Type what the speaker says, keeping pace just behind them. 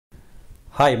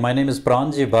Hi, my name is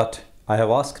Pranji, but I have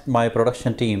asked my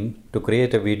production team to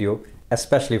create a video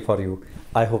especially for you.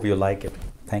 I hope you like it.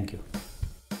 Thank you.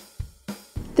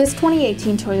 This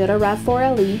 2018 Toyota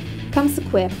Rav4 LE comes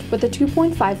equipped with a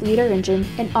 2.5-liter engine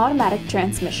and automatic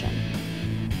transmission,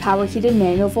 power heated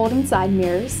manual folding side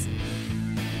mirrors,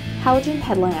 halogen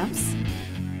headlamps,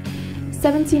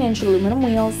 17-inch aluminum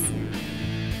wheels,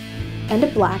 and a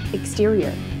black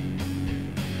exterior.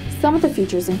 Some of the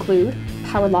features include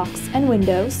power locks and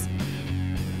windows,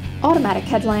 automatic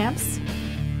headlamps,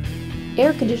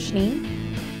 air conditioning,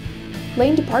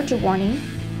 lane departure warning,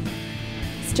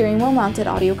 steering wheel mounted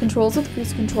audio controls with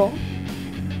cruise control,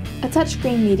 a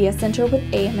touchscreen media center with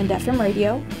AM and FM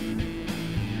radio,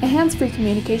 a hands-free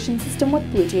communication system with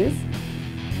Bluetooth,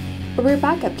 a rear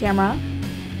backup camera,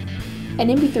 an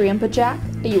MP3 input jack,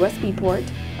 a USB port,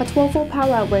 a 12-volt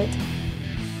power outlet,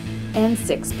 and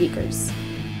 6 speakers.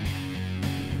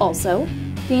 Also,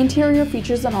 the interior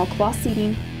features an all-cloth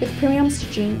seating with premium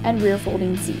stitching and rear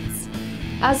folding seats.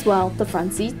 As well, the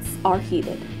front seats are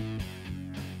heated.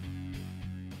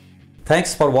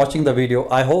 Thanks for watching the video.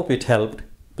 I hope it helped.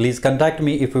 Please contact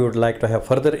me if you would like to have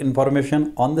further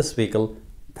information on this vehicle.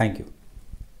 Thank you.